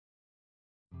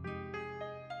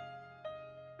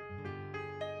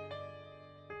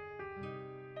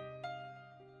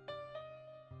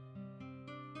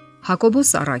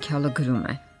Հակոբոս առաքյալը գրում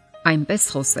է. այնպես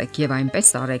խոսեք եւ այնպես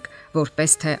արեք,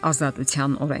 որպես թե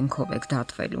ազատության օրենքով եք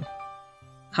դատվելու։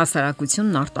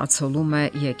 Հասարակությունն արտացոլում է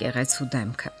եկեղեցու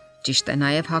դեմքը։ Ճիշտ է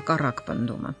նաեւ հակառակ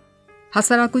պնդումը։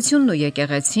 Հասարակությունն ու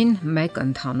եկեղեցին մեկ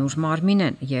ընդհանուր մարմին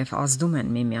են եւ ազդում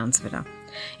են միմյանց վրա։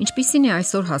 Ինչպիսին է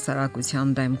այսօր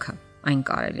հասարակության դեմքը։ Այն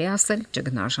կարելի ասել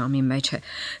ճգնաժամի մեջ է։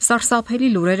 Սարսափելի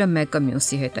լուրերը մեկը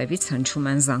մյուսի հետևից հնչում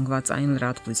են զանգվածային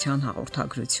լրատվության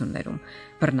հաղորդագրություններում։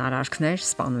 Բռնարարքներ,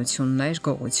 սպանություններ,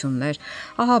 գողություններ,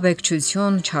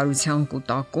 ահաբեկչություն, չարության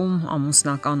կուտակում,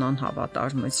 ամուսնական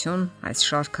անհավատարմություն, այս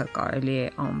շարքը կարելի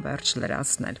է անվերջ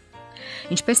լրացնել։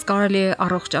 Ինչպես կարելի է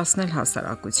առողջացնել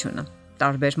հասարակությունը։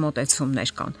 Տարբեր մոտեցումներ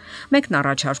կան։ Մեկն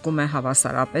առաջարկում է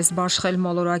հավասարապես բաշխել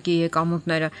մոլորակի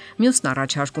եկամուտները, մյուսն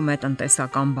առաջարկում է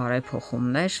տնտեսական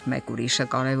բարեփոխումներ, մեկ ուրիշը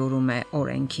կարևորում է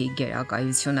օրենքի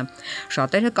գերակայությունը։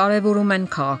 Շատերը կարևորում են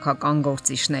քաղաքական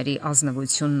գործիչների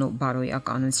ազնվությունն ու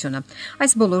բարոյականությունը։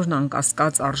 Այս բոլորն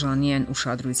անկասկած արժանի են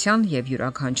ուշադրության եւ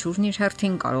յուրաքանչյուրն իր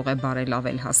հերթին կարող է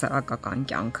բարելավել հասարակական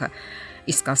կյանքը։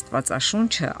 Իսկ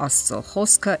Աստվածաշունչը, Աստծո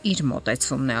խոսքը իր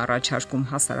մոտեցումն է առաջարկում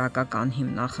հասարակական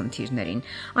հիմնախնդիրներին։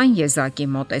 Այն եզակի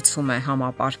մոտեցում է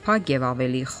համապարփակ եւ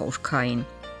ավելի խորքային։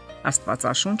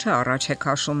 Աստվածաշունչը առաջ է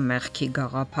քաշում մեղքի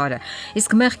գաղափարը,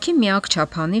 իսկ մեղքի միակ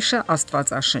չափանիշը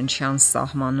աստվածաշնչյան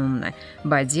սահմանումն է,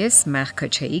 բայց ես մեղքը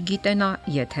չէի գիտենա,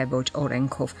 եթե ոչ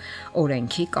օրենքով։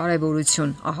 Օրենքի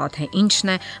կարևորություն, ահա թե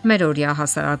ինչն է մերօրյա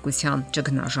հասարակության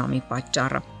ճգնաժամի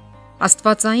պատճառը։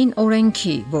 Աստվածային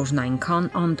օրենքի, որն այնքան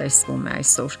անտեսվում է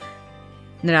այսօր։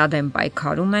 Նրա դեմ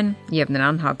պայքարում են եւ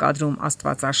նրան հակադրում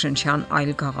աստվածաշնչյան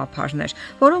այլ գաղափարներ,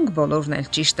 որոնք բոլորն էլ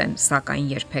ճիշտ են, սակայն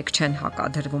երբեք չեն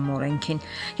հակադրվում օրենքին։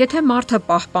 Եթե մարդը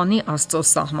պահպանի Աստծո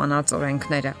սահմանած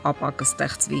օրենքները, ապա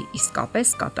կստեղծվի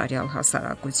իսկապես կատարյալ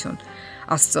հասարակություն։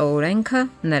 Աստծո օրենքը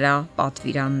նրա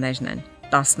պատվիրաններն են,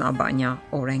 տասնաբանյա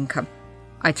օրենքը։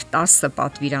 Այդ 10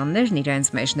 պատվիրաններն իրենց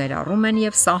մեջ ներառում են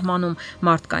եւ սահմանում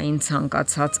մարդկային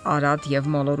ցանկացած արատ եւ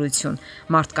մոլորություն,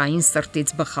 մարդկային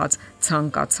սրտից բխած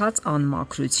ցանկացած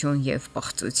անմաքրություն եւ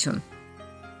պղծություն։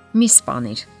 Մի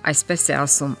սպանիր, այսպես է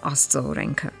ասում Աստծո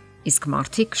օրենքը, իսկ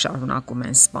մարդիկ շարունակում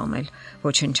են սպանել,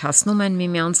 ոչնչացնում են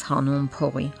միմյանց հանուն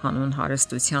փողի, հանուն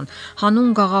հարստության,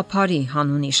 հանուն գաղափարի,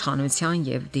 հանուն իշխանության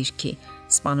եւ դիրքի։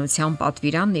 Սպանության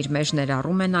պատվիրանն իր մեջ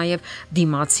ներառում է նաև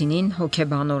դիմացինին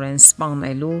հոգեբանորեն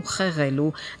սպանելու, խեղելու,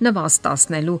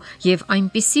 նվաստացնելու եւ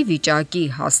այնպիսի վիճակի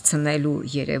հասցնելու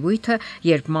երևույթը,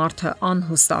 երբ մարդը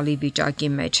անհուսալի վիճակի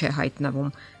մեջ է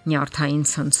հայտնվում, նյարդային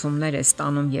ցնցումներ է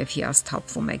ստանում եւ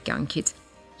հիասթափվում է կյանքից։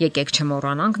 Եկեք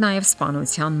չմոռանանք նաև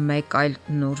սպանության մեկ այլ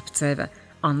նուրբ ձևը՝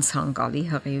 անցանկալի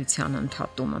հղիության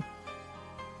ընդհատումը։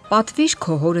 Պատվիր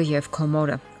քո հորը եւ քո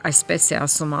մորը, այսպես է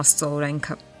ասում Աստծո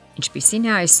օրենքը։ Ինչպիսին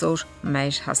է այսօր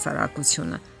մեր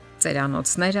հասարակությունը։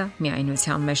 Ծերանոցները,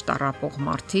 միայնության մեջ տառապող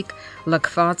մարդիկ,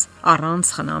 լքված,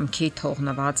 առանց խնամքի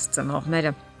թողնված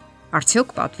ծնողները,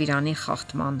 արդյոք պատվիրանի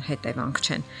խախտման հետևանք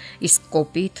չեն։ Իսկ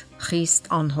կոպիտ, խիստ,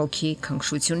 անհոգի,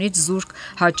 քնքշությունից զուրկ,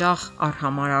 հաճախ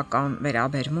արհամարական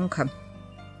վերաբերմունքը։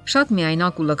 Շատ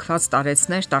միայնակ ու լքված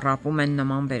տարեցներ տառապում են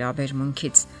նման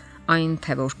վերաբերմունքից։ Այն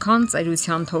թե որքան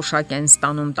ծերության թոշակ են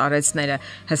ստանում տարեցները,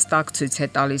 հստակ ցույց է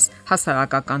տալիս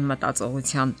հասարակական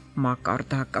մտածողության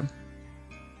մակարդակը։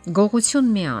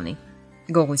 Գողություն մի անի։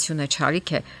 Գողությունը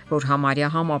չարիք է, որ համարյա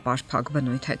համապարփակ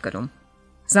բնույթ է կրում։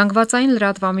 Զանգվածային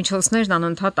լրատվամիջոցներն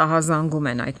անընդհատ ահազանգում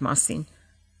են այդ մասին։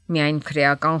 Միայն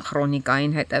քրեական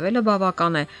քրոնիկային հետևելը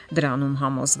բավական է դրանում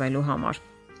համոզվելու համար։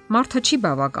 Մարդը չի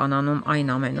բավականանում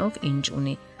այն ամենով, ինչ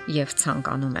ունի, եւ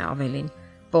ցանկանում է ավելին։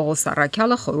 Պողոս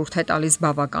առաքյալը խորհուրդ է տալիս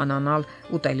բավականանալ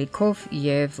ուտելիքով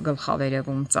եւ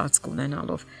գլխավերևում ծածկ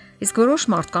ունենալով։ Իսկ որոշ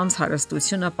մարդկանց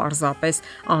հարստությունը պարզապես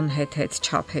անհեթեթ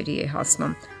չափերի է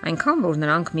հասնում, այնքան որ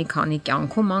նրանք մի քանի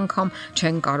կյանքում անգամ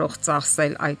չեն կարող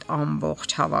ծախսել այդ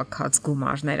ամբողջ հավաքած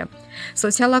գումարները։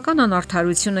 Սոցիալական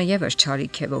անարդարությունը եւս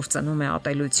չարիք է, որ ծնում է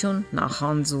ատելություն,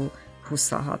 նախանձ ու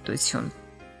հուսահատություն։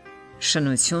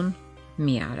 Շնություն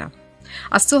մի արա։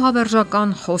 Աստծո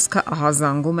հավերժական խոսքը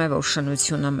ահազանգում է, որ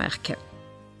շնությունը մեղք է։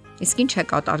 Իսկ ինչ է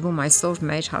կատարվում այսօր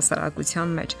մեր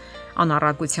հասարակության մեջ։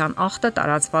 Անառակության ախտը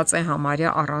տարածված է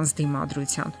համարյա առանց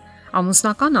դիմադրության։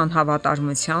 Ամուսնական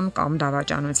անհավատարմության կամ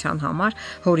դավաճանության համար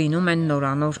հորինում են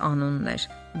նորանոր անուններ՝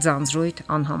 ձանձրույթ,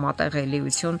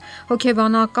 անհամատեղելիություն,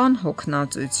 հոգեբանական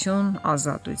հոգնածություն,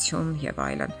 ազատություն եւ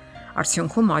այլն։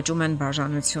 Արդյունքում աճում են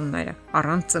բաժանությունները,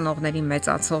 առանց ծնողների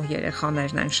մեծացող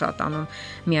երեխաներն են շատանում,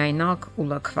 միայնակ ու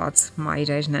լքված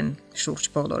մայրերն են շուրջ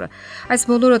բոլորը։ Այս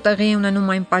բոլորը տեղի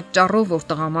ունենում այն պատճառով, որ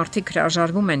տղամարդիկ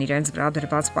հրաժարվում են իրենց վրա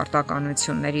դրված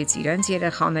պարտականություններից իրենց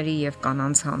երեխաների եւ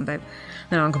կանանց հանդեպ։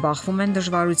 Նրանք բախվում են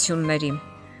դժվարությունների,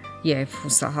 եւ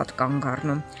հուսահատ կանգ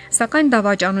առնում։ Սակայն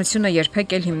դավաճանությունը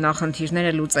երբեք էլ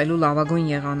հիմնախնդիրները լուծելու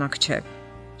լավագույն եղանակ չէ,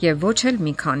 եւ ոչ էլ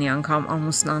մի քանի անգամ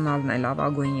ամուսնանալն է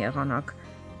լավագույն եղանակ։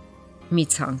 Մի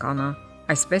ցանկանա,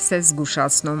 այսպես է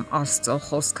զգուշացնում Աստծո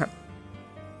խոսքը։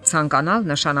 Ցանկանալ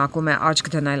նշանակում է աչք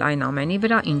դնել այն ամենի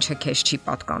վրա, ինչը քեզ չի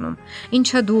պատկանում,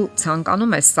 ինչը դու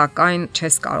ցանկանում ես, սակայն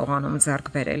չես կարողանում ձեռք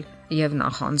բերել եւ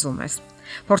նախանձում ես։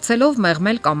 Փորձելով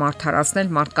մեղմել կամ արդարացնել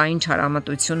մարդկային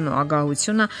չարամտությունն ու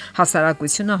ագահությունը,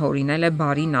 հասարակությունը հորինել է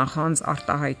բարի նախանձ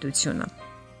արտահայտությունը։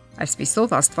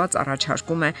 Այսպիսով Աստված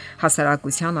առաջարկում է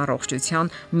հասարակության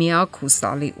առողջության միակ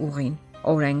հուսալի ուղին՝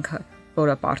 օրենքը,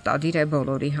 որը պարտադիր է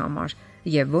բոլորի համար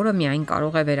եւ որը միայն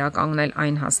կարող է վերականգնել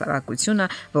այն հասարակությունը,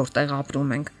 որտեղ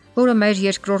ապրում ենք, որը մեր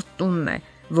երկրորդ տունն է,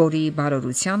 որի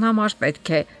բարօրության համար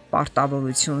պետք է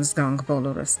պարտավորություն զգանք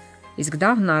բոլորս։ Իսկ դա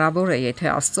հնարավոր է,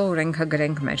 եթե Աստծո օրենքը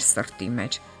գրենք մեր սրտի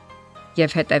մեջ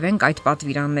եւ հետևենք այդ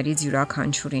պատվիրաններից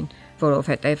յուրաքանչյուրին,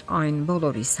 որովհետեւ այն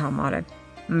բոլորիս համար է,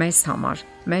 մեզ համար,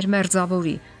 մեր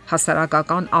մերձավորի,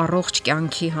 հասարակական առողջ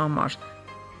կյանքի համար։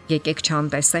 Եկեք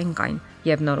չանտեսենք այն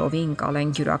եւ նորովի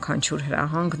ընկալենք յուրաքանչյուր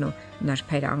հրահանգն ու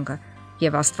նրբերանգը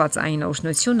եւ Աստվածային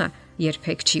օրհնությունը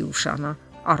երբեք չի ուշանա,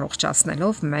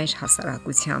 առողջացնելով մեր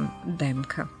հասարակության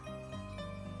դեմքը։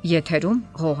 Եթերում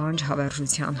Ղողանջ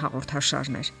հավերժության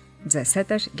հաղորդաշարներ։ Ձեզ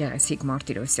հետ է Գեղեցիկ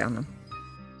Մարտիրոսյանը։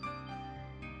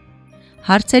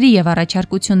 Հարցերի եւ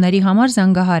առաջարկությունների համար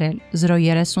զանգահարել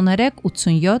 033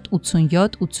 87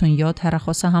 87 87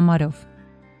 հեռախոսահամարով։